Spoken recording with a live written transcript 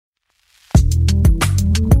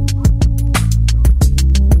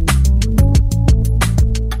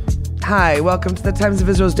Hi, welcome to the Times of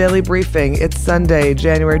Israel's Daily Briefing. It's Sunday,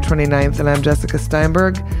 January 29th, and I'm Jessica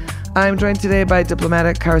Steinberg. I'm joined today by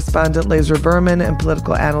diplomatic correspondent Lazer Berman and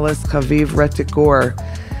political analyst Haviv Rettig Gur.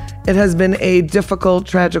 It has been a difficult,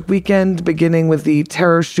 tragic weekend, beginning with the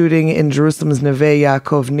terror shooting in Jerusalem's Neve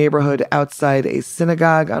Yaakov neighborhood outside a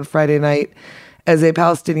synagogue on Friday night, as a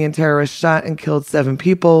Palestinian terrorist shot and killed 7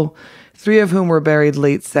 people, 3 of whom were buried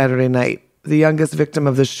late Saturday night. The youngest victim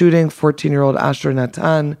of the shooting, 14-year-old Asher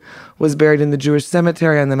Natan, was buried in the Jewish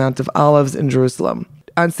cemetery on the Mount of Olives in Jerusalem.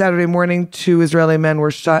 On Saturday morning, 2 Israeli men were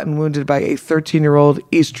shot and wounded by a 13-year-old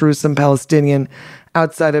East Jerusalem Palestinian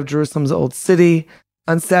outside of Jerusalem's Old City.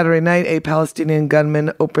 On Saturday night, a Palestinian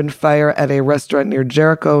gunman opened fire at a restaurant near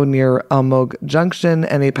Jericho, near Almog Junction,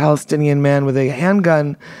 and a Palestinian man with a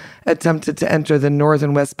handgun attempted to enter the north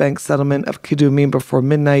and west bank settlement of Kidumim before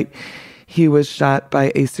midnight. He was shot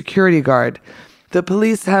by a security guard. The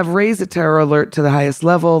police have raised a terror alert to the highest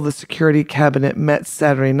level. The security cabinet met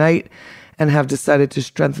Saturday night and have decided to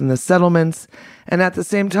strengthen the settlements. And at the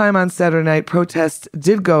same time, on Saturday night, protests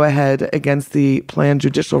did go ahead against the planned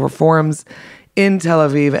judicial reforms in Tel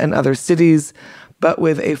Aviv and other cities, but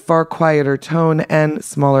with a far quieter tone and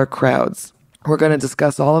smaller crowds. We're going to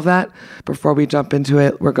discuss all of that. Before we jump into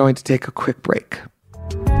it, we're going to take a quick break.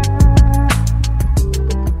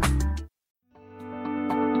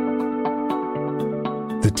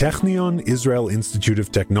 The Technion Israel Institute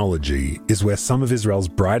of Technology is where some of Israel's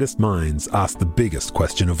brightest minds ask the biggest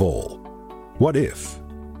question of all. What if?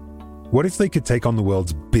 What if they could take on the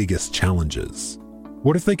world's biggest challenges?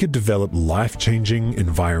 What if they could develop life-changing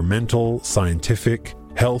environmental, scientific,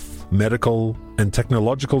 health, medical, and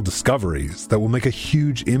technological discoveries that will make a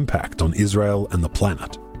huge impact on Israel and the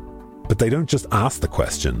planet? But they don't just ask the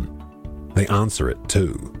question, they answer it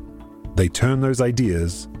too. They turn those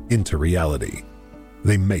ideas into reality.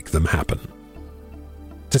 They make them happen.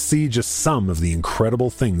 To see just some of the incredible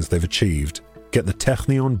things they've achieved, get the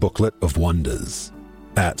Technion Booklet of Wonders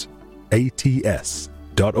at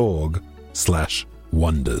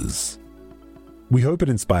ats.org/wonders. We hope it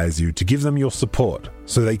inspires you to give them your support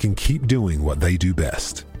so they can keep doing what they do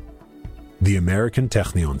best. The American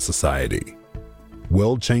Technion Society.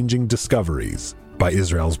 World-changing discoveries by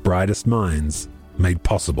Israel's brightest minds, made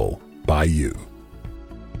possible by you.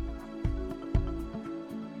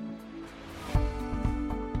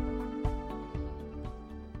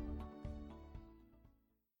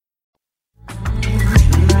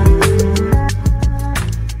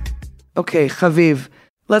 Okay, Haviv,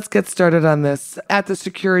 let's get started on this. At the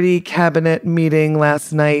security cabinet meeting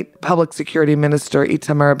last night, Public Security Minister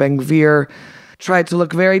Itamar Ben-Gvir tried to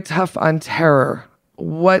look very tough on terror.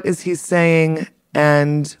 What is he saying,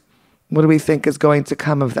 and what do we think is going to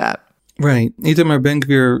come of that? Right. Itamar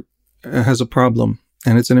Ben-Gvir has a problem,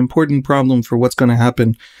 and it's an important problem for what's going to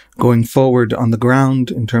happen going forward on the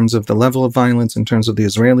ground in terms of the level of violence, in terms of the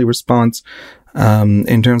Israeli response,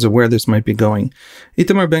 in terms of where this might be going.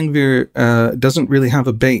 Itamar Ben-Gvir doesn't really have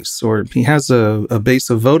a base, or he has a base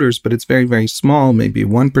of voters, but it's very, very small, maybe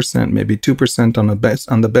 1%, maybe 2% on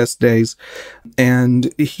the best days.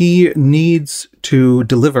 And he needs to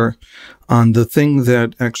deliver on the thing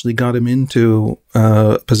that actually got him into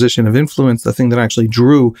a position of influence, the thing that actually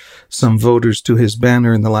drew some voters to his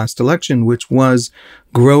banner in the last election, which was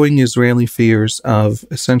growing Israeli fears of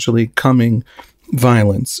essentially coming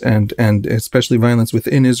violence, and especially violence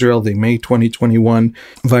within Israel. The May 2021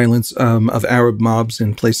 violence of Arab mobs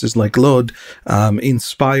in places like Lod,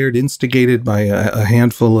 instigated by a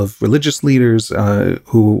handful of religious leaders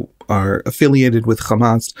who are affiliated with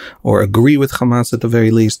Hamas or agree with Hamas at the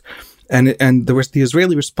very least. And there was the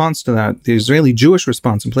Israeli response to that, the Israeli Jewish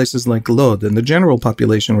response in places like Lod, and the general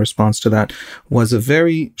population response to that was a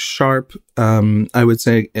very sharp, I would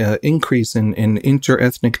say, increase in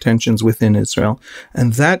inter-ethnic tensions within Israel.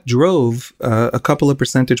 And that drove a couple of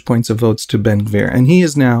percentage points of votes to Ben-Gvir. And he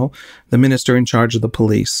is now the minister in charge of the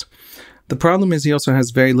police. The problem is he also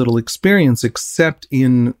has very little experience except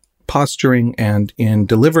in posturing and in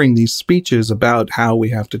delivering these speeches about how we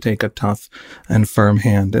have to take a tough and firm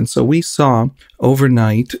hand. And so we saw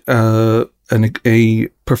overnight a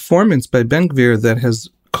performance by Ben-Gvir that has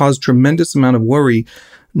caused tremendous amount of worry,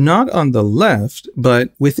 not on the left,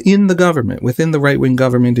 but within the government, within the right-wing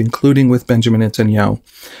government, including with Benjamin Netanyahu.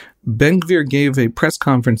 Ben-Gvir gave a press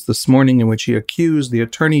conference this morning in which he accused the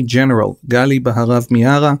Attorney General, Gali Baharav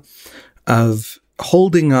Miara, of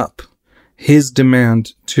holding up his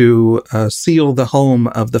demand to seal the home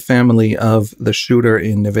of the family of the shooter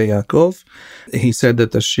in Neve Yaakov. He said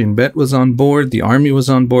that the Shin Bet was on board, the army was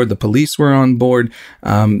on board, the police were on board,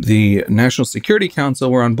 the National Security Council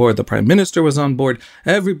were on board, the Prime Minister was on board.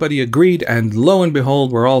 Everybody agreed, and lo and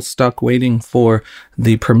behold, we're all stuck waiting for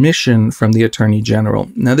the permission from the Attorney General.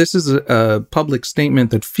 Now, this is a public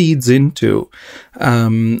statement that feeds into,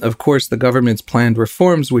 of course, the government's planned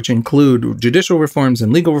reforms, which include judicial reforms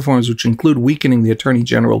and legal reforms, which include weakening the Attorney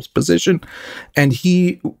General's position. And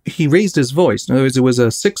he raised his voice. In other words, it was a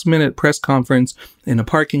 6-minute press conference in a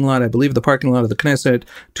parking lot, I believe the parking lot of the Knesset,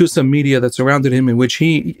 to some media that surrounded him, in which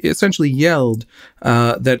he essentially yelled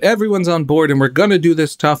that everyone's on board and we're going to do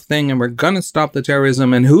this tough thing and we're going to stop the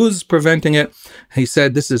terrorism, and who's preventing it? He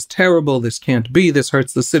said, this is terrible, this can't be, this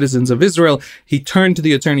hurts the citizens of Israel. He turned to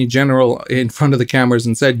the Attorney General in front of the cameras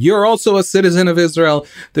and said, you're also a citizen of Israel.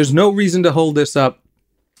 There's no reason to hold this up.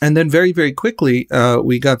 And then very, very quickly,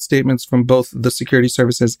 we got statements from both the security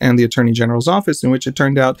services and the Attorney General's office, in which it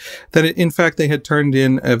turned out that, in fact, they had turned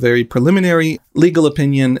in a very preliminary legal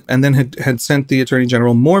opinion and then had sent the Attorney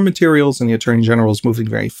General more materials, and the Attorney General was moving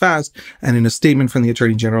very fast. And in a statement from the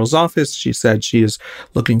Attorney General's office, she said she is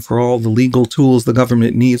looking for all the legal tools the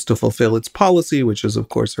government needs to fulfill its policy, which is, of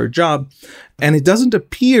course, her job. And it doesn't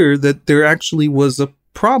appear that there actually was a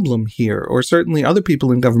problem here, or certainly other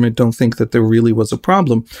people in government don't think that there really was a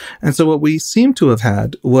problem. And so what we seem to have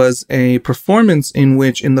had was a performance in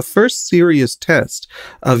which, in the first serious test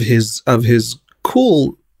of his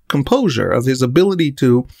cool composure, of his ability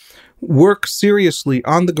to work seriously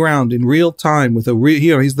on the ground in real time with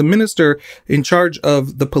he's the minister in charge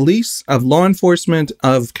of the police, of law enforcement,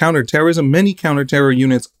 of counterterrorism. Many counterterror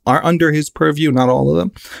units are under his purview, not all of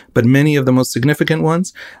them, but many of the most significant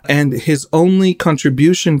ones. And his only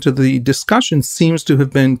contribution to the discussion seems to have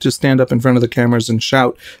been to stand up in front of the cameras and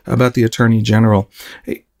shout about the Attorney General.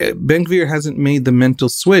 Ben-Gvir hasn't made the mental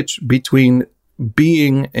switch between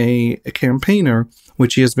being a campaigner,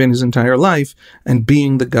 which he has been his entire life, and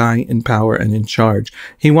being the guy in power and in charge.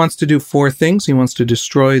 He wants to do 4 things. He wants to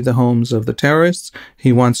destroy the homes of the terrorists.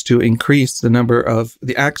 He wants to increase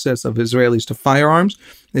the access of Israelis to firearms.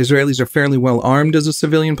 The Israelis are fairly well armed as a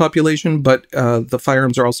civilian population, but the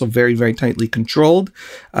firearms are also very, very tightly controlled.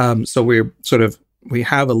 So we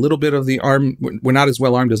have a little bit of the arm. We're not as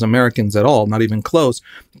well armed as Americans at all, not even close,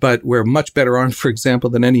 but we're much better armed, for example,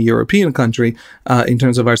 than any European country in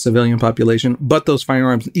terms of our civilian population. But those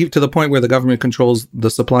firearms, even to the point where the government controls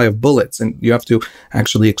the supply of bullets, and you have to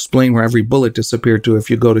actually explain where every bullet disappeared to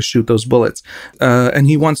if you go to shoot those bullets. And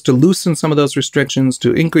he wants to loosen some of those restrictions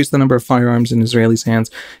to increase the number of firearms in Israelis'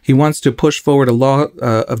 hands. He wants to push forward a law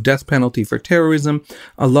of death penalty for terrorism,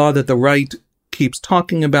 a law that the right keeps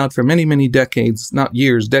talking about for many, many decades, not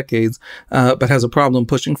years, decades, but has a problem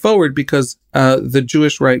pushing forward because the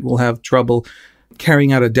Jewish right will have trouble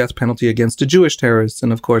carrying out a death penalty against the Jewish terrorists.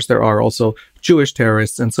 And of course, there are also Jewish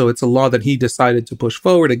terrorists. And so it's a law that he decided to push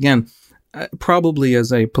forward, again, probably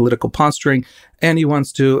as a political posturing. And he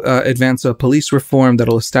wants to advance a police reform that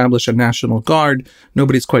will establish a national guard.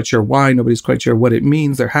 Nobody's quite sure why. Nobody's quite sure what it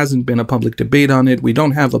means. There hasn't been a public debate on it. We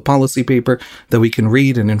don't have a policy paper that we can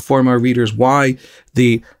read and inform our readers why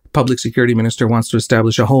the public security minister wants to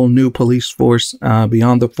establish a whole new police force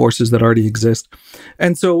beyond the forces that already exist.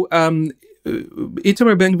 And so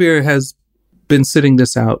Itamar Ben-Gvir has been sitting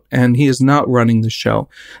this out, and he is not running the show.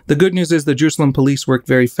 The good news is the Jerusalem police worked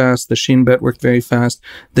very fast. The Shin Bet worked very fast.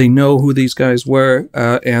 They know who these guys were,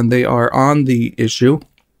 and they are on the issue.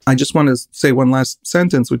 I just want to say one last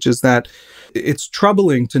sentence, which is that it's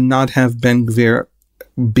troubling to not have Ben-Gvir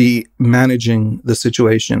be managing the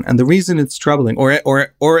situation. And the reason it's troubling,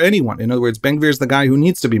 or anyone, in other words, Ben-Gvir is the guy who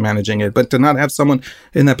needs to be managing it, but to not have someone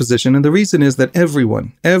in that position. And the reason is that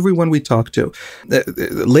everyone we talk to,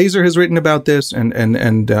 Laser has written about this,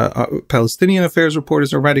 and Palestinian affairs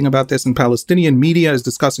reporters are writing about this, and Palestinian media is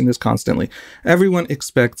discussing this constantly. Everyone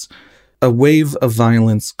expects a wave of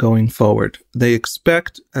violence going forward. They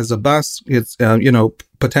expect, as Abbas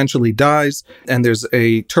potentially dies, and there's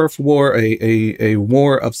a turf war, a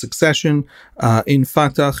war of succession in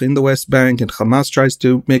Fatah in the West Bank, and Hamas tries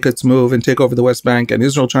to make its move and take over the West Bank, and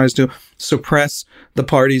Israel tries to suppress the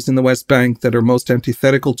parties in the West Bank that are most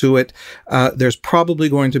antithetical to it. There's probably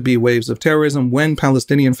going to be waves of terrorism when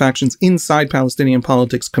Palestinian factions inside Palestinian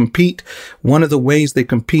politics compete. One of the ways they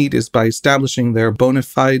compete is by establishing their bona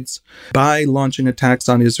fides, by launching attacks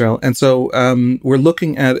on Israel. And so we're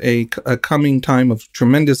looking at a coming time of tremendous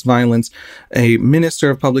tremendous violence, a minister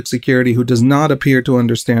of public security who does not appear to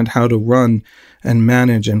understand how to run and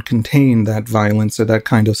manage and contain that violence or that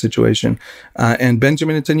kind of situation. And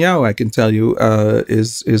Benjamin Netanyahu, I can tell you,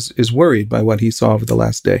 is worried by what he saw over the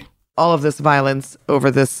last day. All of this violence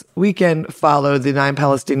over this weekend followed the 9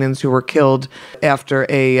 Palestinians who were killed after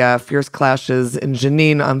a fierce clashes in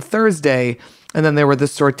Jenin on Thursday. And then there were the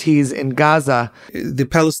sorties in Gaza. The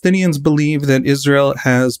Palestinians believe that Israel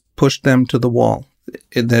has pushed them to the wall,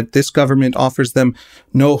 that this government offers them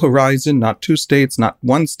no horizon, not 2 states, not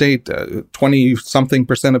 1 state.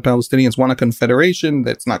 20-something% of Palestinians want a confederation.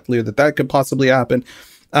 That's not clear that that could possibly happen.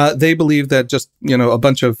 They believe that just, a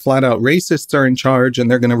bunch of flat out racists are in charge and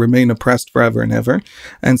they're going to remain oppressed forever and ever.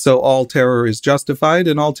 And so all terror is justified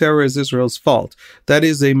and all terror is Israel's fault. That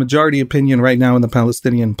is a majority opinion right now in the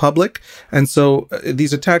Palestinian public. And so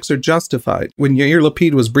these attacks are justified. When Yair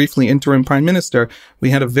Lapid was briefly interim prime minister,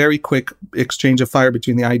 we had a very quick exchange of fire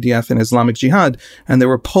between the IDF and Islamic Jihad. And there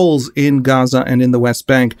were polls in Gaza and in the West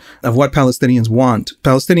Bank of what Palestinians want,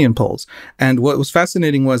 Palestinian polls. And what was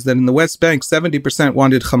fascinating was that in the West Bank, 70%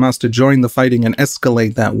 wanted Hamas to join the fighting and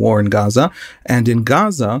escalate that war in Gaza. And in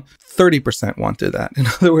Gaza, 30% wanted that. In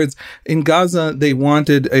other words, in Gaza, they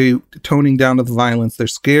wanted a toning down of the violence. They're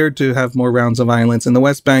scared to have more rounds of violence. In the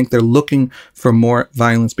West Bank, they're looking for more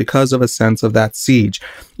violence because of a sense of that siege.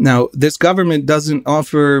 Now, this government doesn't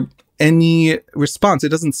offer any response. It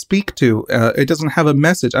doesn't speak to, it doesn't have a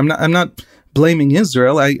message. I'm not blaming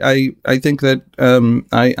Israel. I think that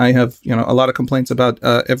I have a lot of complaints about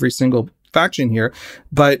every single faction here,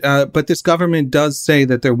 but this government does say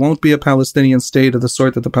that there won't be a Palestinian state of the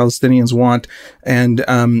sort that the Palestinians want, and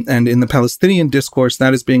in the Palestinian discourse,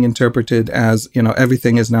 that is being interpreted as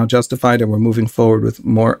everything is now justified and we're moving forward with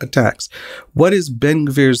more attacks. What is Ben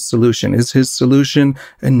Gvir's solution? Is his solution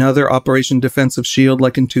another Operation Defensive Shield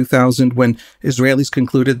like in 2000 when Israelis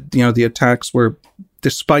concluded the attacks were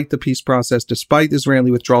despite the peace process, despite Israeli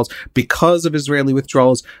withdrawals, because of Israeli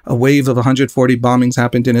withdrawals, a wave of 140 bombings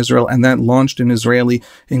happened in Israel, and that launched an Israeli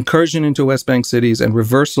incursion into West Bank cities and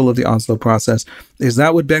reversal of the Oslo process. Is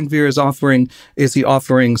that what Ben Gvir is offering? Is he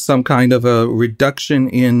offering some kind of a reduction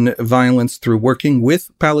in violence through working with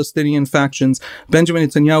Palestinian factions? Benjamin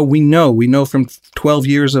Netanyahu, we know from 12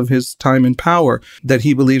 years of his time in power that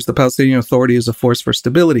he believes the Palestinian Authority is a force for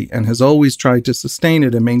stability and has always tried to sustain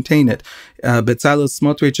it and maintain it. Bezalel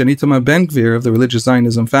Smotrich and Itamar Ben Gvir of the religious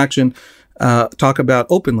Zionism faction talk about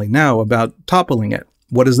openly now about toppling it.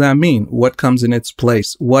 What does that mean? What comes in its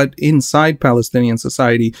place? What inside Palestinian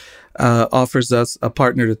society offers us a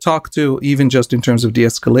partner to talk to, even just in terms of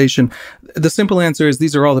de-escalation? The simple answer is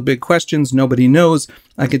these are all the big questions. Nobody knows.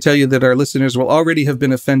 I can tell you that our listeners will already have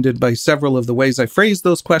been offended by several of the ways I phrased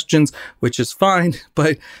those questions, which is fine.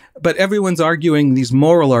 But everyone's arguing these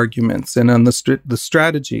moral arguments and on the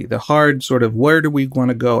strategy, the hard sort of where do we want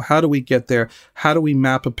to go? How do we get there? How do we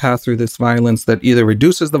map a path through this violence that either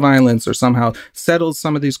reduces the violence or somehow settles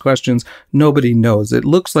some of these questions? Nobody knows. It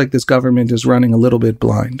looks like this government is running a little bit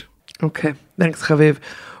blind. Okay. Thanks, Chaviv.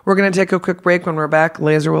 We're going to take a quick break. When we're back,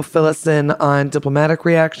 Laser will fill us in on diplomatic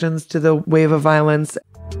reactions to the wave of violence.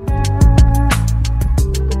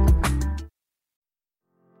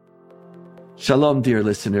 Shalom, dear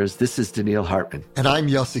listeners. This is Daniel Hartman. And I'm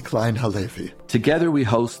Yossi Klein Halevi. Together we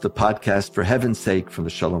host the podcast For Heaven's Sake from the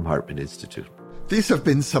Shalom Hartman Institute. These have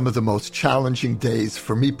been some of the most challenging days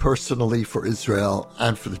for me personally, for Israel,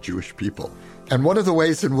 and for the Jewish people. And one of the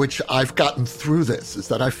ways in which I've gotten through this is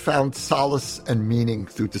that I've found solace and meaning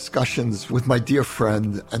through discussions with my dear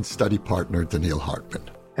friend and study partner, Daniel Hartman.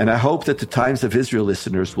 And I hope that the Times of Israel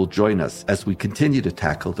listeners will join us as we continue to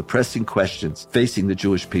tackle the pressing questions facing the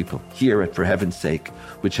Jewish people here at For Heaven's Sake,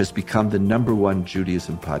 which has become the #1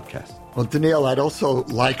 Judaism podcast. Well, Daniel, I'd also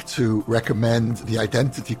like to recommend the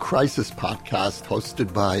Identity Crisis podcast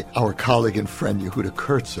hosted by our colleague and friend Yehuda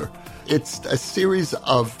Kurtzer. It's a series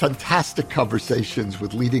of fantastic conversations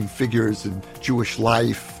with leading figures in Jewish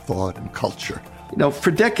life, thought, and culture.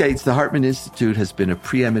 For decades, the Hartman Institute has been a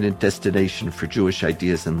preeminent destination for Jewish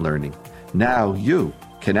ideas and learning. Now you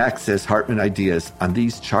can access Hartman ideas on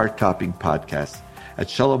these chart-topping podcasts at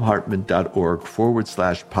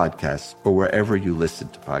shalomhartman.org/podcasts or wherever you listen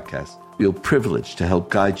to podcasts. We feel privileged to help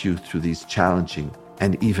guide you through these challenging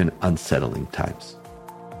and even unsettling times.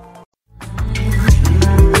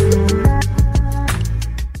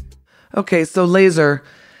 Okay, so Laser,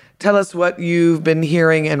 tell us what you've been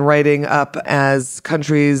hearing and writing up as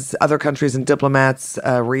other countries and diplomats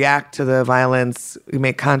react to the violence, we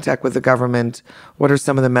make contact with the government. What are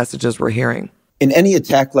some of the messages we're hearing? in any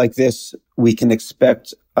attack like this, we can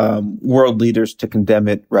expect world leaders to condemn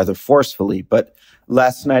it rather forcefully. But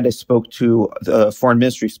last night I spoke to the foreign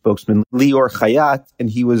ministry spokesman, Lior Hayat, and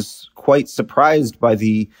he was quite surprised by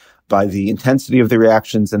the intensity of the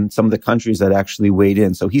reactions and some of the countries that actually weighed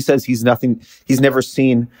in. So he says he's never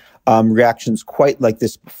seen reactions quite like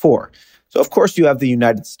this before. So, of course, you have the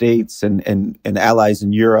United States and allies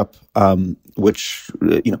in Europe, which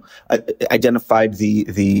identified the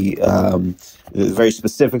very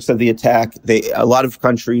specifics of the attack. A lot of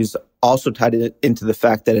countries also tied it into the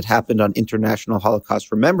fact that it happened on International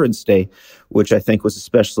Holocaust Remembrance Day, which I think was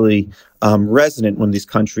especially resonant when these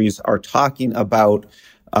countries are talking about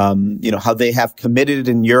how they have committed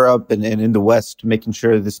in Europe and in the West, making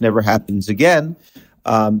sure this never happens again.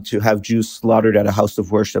 To have Jews slaughtered at a house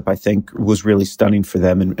of worship, I think, was really stunning for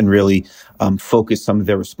them and really focused some of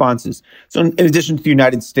their responses. So in addition to the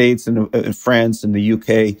United States and France and the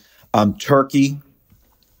UK, Turkey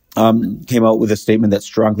came out with a statement that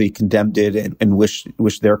strongly condemned it and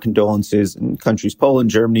wished their condolences, and countries Poland,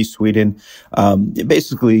 Germany, Sweden,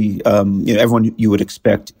 basically everyone you would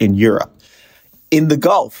expect in Europe. In the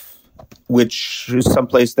Gulf, which is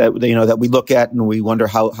someplace that that we look at and we wonder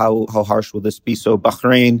how harsh will this be. So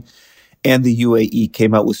Bahrain and the UAE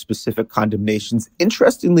came out with specific condemnations.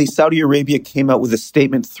 Interestingly, Saudi Arabia came out with a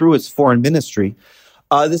statement through its foreign ministry.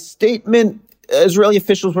 The statement, Israeli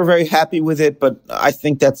officials were very happy with it, but I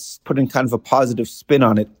think that's putting kind of a positive spin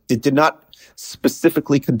on it. It did not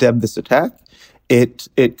specifically condemn this attack. It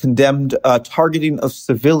condemned targeting of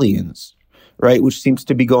civilians, right, which seems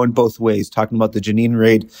to be going both ways, talking about the Jenin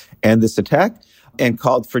raid and this attack, and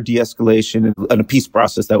called for de-escalation and a peace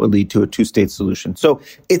process that would lead to a two-state solution. So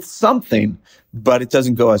it's something, but it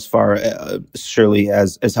doesn't go as far, surely,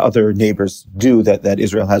 as other neighbors do that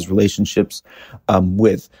Israel has relationships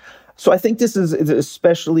with. So I think this is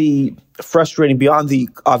especially frustrating beyond the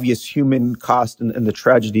obvious human cost and the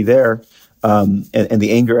tragedy there, and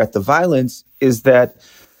the anger at the violence, is that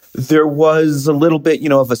there was a little bit,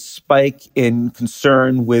 of a spike in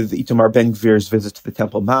concern with Itamar Ben-Gvir's visit to the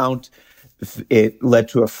Temple Mount. It led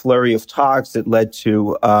to a flurry of talks. It led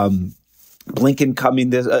to Blinken coming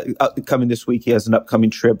this week. He has an upcoming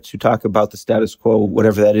trip to talk about the status quo,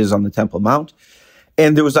 whatever that is, on the Temple Mount.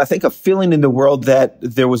 And there was, I think, a feeling in the world that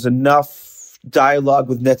there was enough dialogue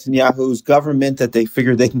with Netanyahu's government that they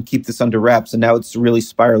figured they can keep this under wraps. And now it's really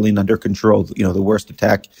spiraling under control, the worst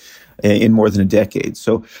attack in more than a decade.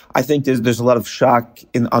 So I think there's a lot of shock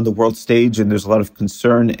on the world stage, and there's a lot of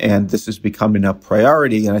concern, and this is becoming a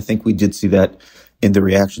priority. And I think we did see that in the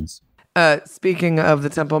reactions. Speaking of the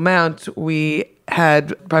Temple Mount, we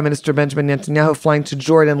had Prime Minister Benjamin Netanyahu flying to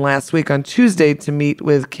Jordan last week on Tuesday to meet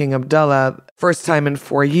with King Abdullah, first time in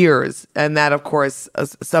 4 years. And that, of course,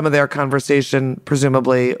 some of their conversation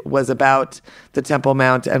presumably was about the Temple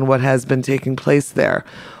Mount and what has been taking place there.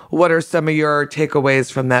 What are some of your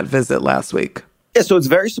takeaways from that visit last week? Yeah, so it's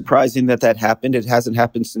very surprising that happened. It hasn't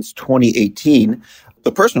happened since 2018.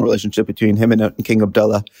 The personal relationship between him and King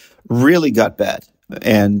Abdullah really got bad.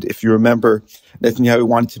 And if you remember, Netanyahu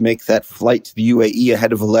wanted to make that flight to the UAE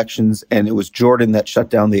ahead of elections, and it was Jordan that shut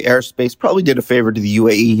down the airspace. Probably did a favor to the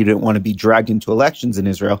UAE. He didn't want to be dragged into elections in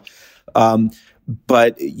Israel.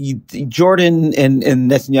 But Jordan and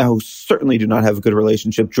Netanyahu certainly do not have a good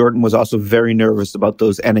relationship. Jordan was also very nervous about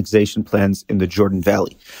those annexation plans in the Jordan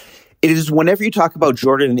Valley. It is, whenever you talk about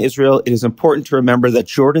Jordan and Israel, it is important to remember that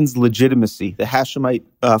Jordan's legitimacy, the Hashemite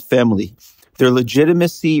family, their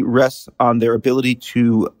legitimacy rests on their ability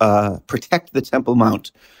to protect the Temple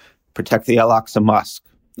Mount, protect the Al-Aqsa Mosque.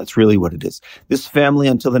 That's really what it is. This family,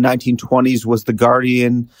 until the 1920s, was the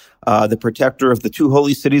guardian, the protector of the two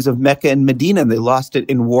holy cities of Mecca and Medina. And they lost it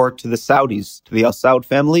in war to the Saudis, to the Al Saud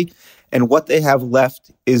family. And what they have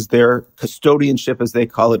left is their custodianship, as they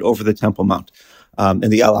call it, over the Temple Mount and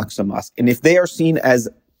the Al-Aqsa Mosque. And if they are seen as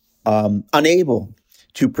unable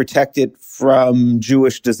to protect it from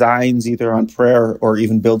Jewish designs, either on prayer or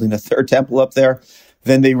even building a third temple up there,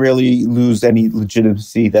 then they really lose any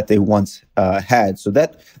legitimacy that they once had. So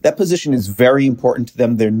that position is very important to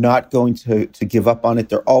them. They're not going to give up on it.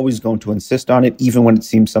 They're always going to insist on it, even when it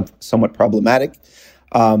seems somewhat problematic.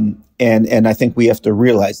 And I think we have to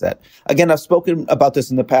realize that. Again, I've spoken about this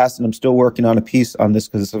in the past, and I'm still working on a piece on this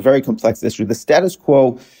because it's a very complex issue. The status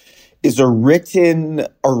quo is a written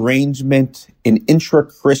arrangement in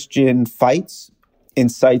intra-Christian fights in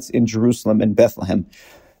sites in Jerusalem and Bethlehem.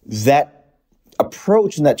 That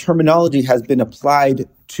approach and that terminology has been applied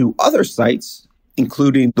to other sites,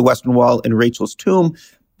 including the Western Wall and Rachel's tomb,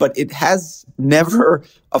 but it has never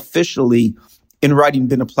officially in writing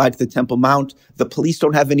been applied to the Temple Mount. The police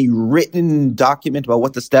don't have any written document about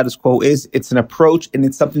what the status quo is. It's an approach, and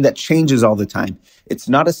it's something that changes all the time. It's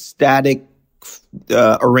not a static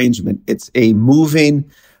arrangement. It's a moving,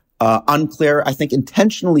 unclear, I think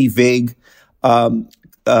intentionally vague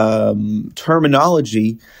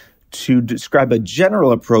terminology to describe a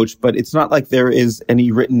general approach, but it's not like there is any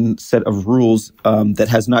written set of rules that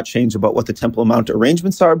has not changed about what the Temple Mount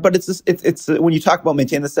arrangements are. But it's when you talk about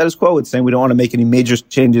maintaining the status quo, it's saying we don't want to make any major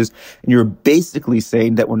changes, and you're basically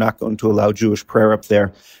saying that we're not going to allow Jewish prayer up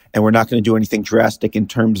there, and we're not going to do anything drastic in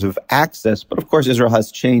terms of access. But of course, Israel has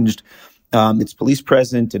changed its police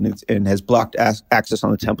presence and has blocked access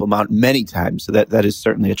on the Temple Mount many times. So that is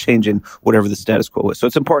certainly a change in whatever the status quo is. So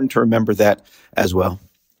it's important to remember that as well.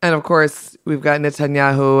 And of course, we've got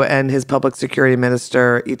Netanyahu and his public security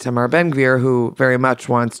minister, Itamar Ben-Gvir, who very much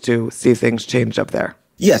wants to see things change up there.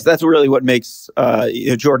 Yes, that's really what makes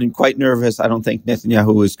Jordan quite nervous. I don't think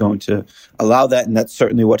Netanyahu is going to allow that, and that's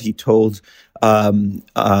certainly what he told King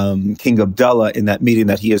Abdullah in that meeting,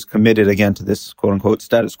 that he is committed again to this quote-unquote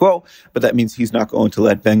status quo, but that means he's not going to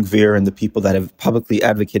let Ben-Gvir and the people that have publicly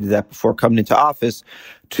advocated that before coming into office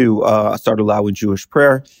to start allowing Jewish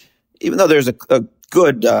prayer, even though there's a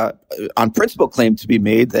good, on principle, claim to be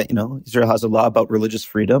made that, Israel has a law about religious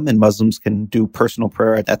freedom and Muslims can do personal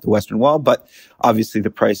prayer at the Western Wall. But obviously the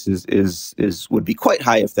price would be quite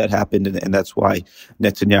high if that happened. And that's why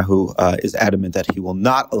Netanyahu is adamant that he will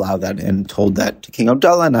not allow that, and told that to King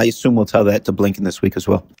Abdullah. And I assume we'll tell that to Blinken this week as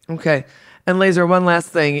well. Okay. And Lazer, one last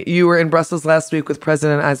thing. You were in Brussels last week with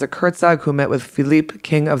President Isaac Herzog, who met with Philippe,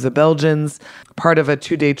 King of the Belgians, part of a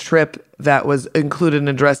 2-day trip that was included an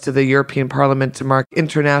address to the European Parliament to mark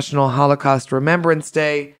International Holocaust Remembrance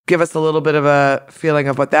Day. Give us a little bit of a feeling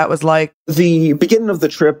of what that was like. The beginning of the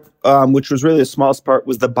trip, which was really the smallest part,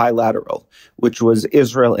 was the bilateral, which was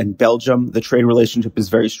Israel and Belgium. The trade relationship is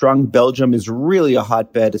very strong. Belgium is really a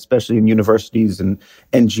hotbed, especially in universities and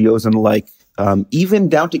NGOs and the like. Even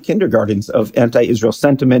down to kindergartens of anti-Israel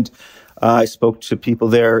sentiment. I spoke to people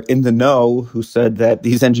there in the know who said that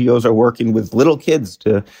these NGOs are working with little kids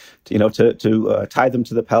to tie them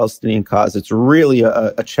to the Palestinian cause. It's really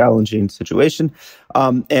a challenging situation.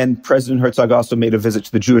 And President Herzog also made a visit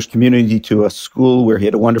to the Jewish community, to a school where he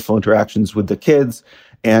had wonderful interactions with the kids,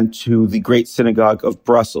 and to the Great Synagogue of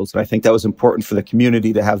Brussels. And I think that was important for the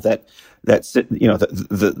community to have the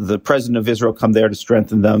president of Israel come there to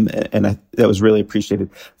strengthen them, and that was really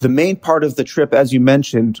appreciated. The main part of the trip, as you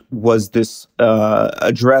mentioned, was this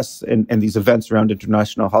address and these events around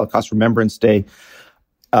International Holocaust Remembrance Day,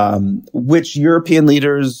 which European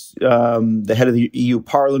leaders, the head of the EU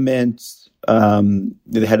Parliament,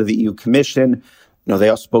 the head of the EU Commission, they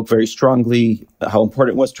all spoke very strongly how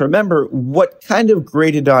important it was to remember. What kind of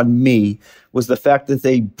grated on me was the fact that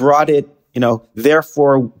they brought it,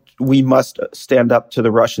 therefore we must stand up to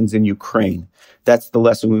the Russians in Ukraine. That's the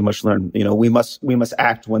lesson we must learn. We must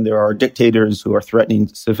act when there are dictators who are threatening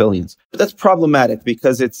civilians. But that's problematic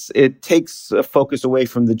because it takes a focus away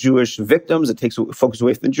from the Jewish victims. It takes a focus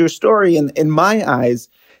away from the Jewish story. And in my eyes,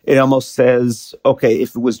 it almost says, okay,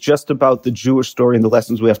 if it was just about the Jewish story and the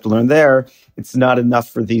lessons we have to learn there, it's not enough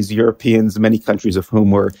for these Europeans, many countries of whom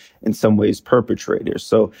were in some ways perpetrators.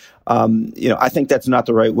 So, I think that's not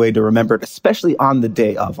the right way to remember it, especially on the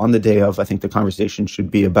day of. On the day of, I think the conversation should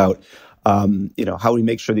be about, how we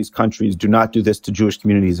make sure these countries do not do this to Jewish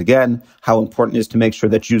communities again, how important it is to make sure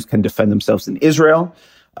that Jews can defend themselves in Israel,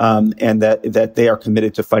 and that they are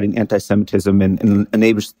committed to fighting anti-Semitism and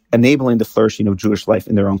enabling the flourishing of Jewish life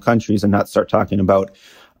in their own countries, and not start talking about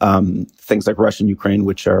things like Russia and Ukraine,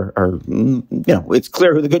 which are it's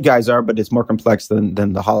clear who the good guys are, but it's more complex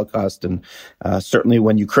than the Holocaust. And certainly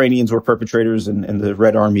when Ukrainians were perpetrators and the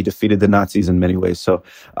Red Army defeated the Nazis in many ways. So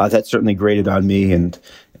that certainly grated on me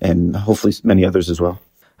and hopefully many others as well.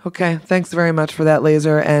 Okay. Thanks very much for that,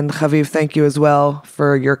 Lazer. And Chaviv, thank you as well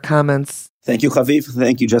for your comments. Thank you, Chaviv.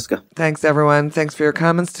 Thank you, Jessica. Thanks, everyone. Thanks for your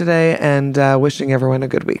comments today, and wishing everyone a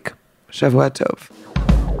good week. Shavua Tov.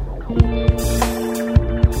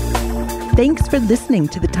 Thanks for listening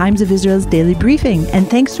to the Times of Israel's Daily Briefing, and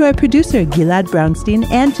thanks to our producer, Gilad Brownstein,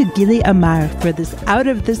 and to Gili Amar for this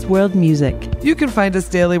out-of-this-world music. You can find us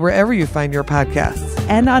daily wherever you find your podcasts.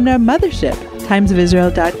 And on our mothership,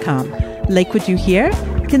 timesofisrael.com. Like what you hear?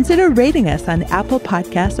 Consider rating us on Apple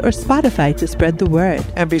Podcasts or Spotify to spread the word.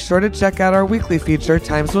 And be sure to check out our weekly feature,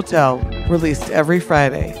 Times Will Tell, released every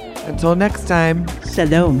Friday. Until next time,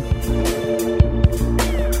 Shalom.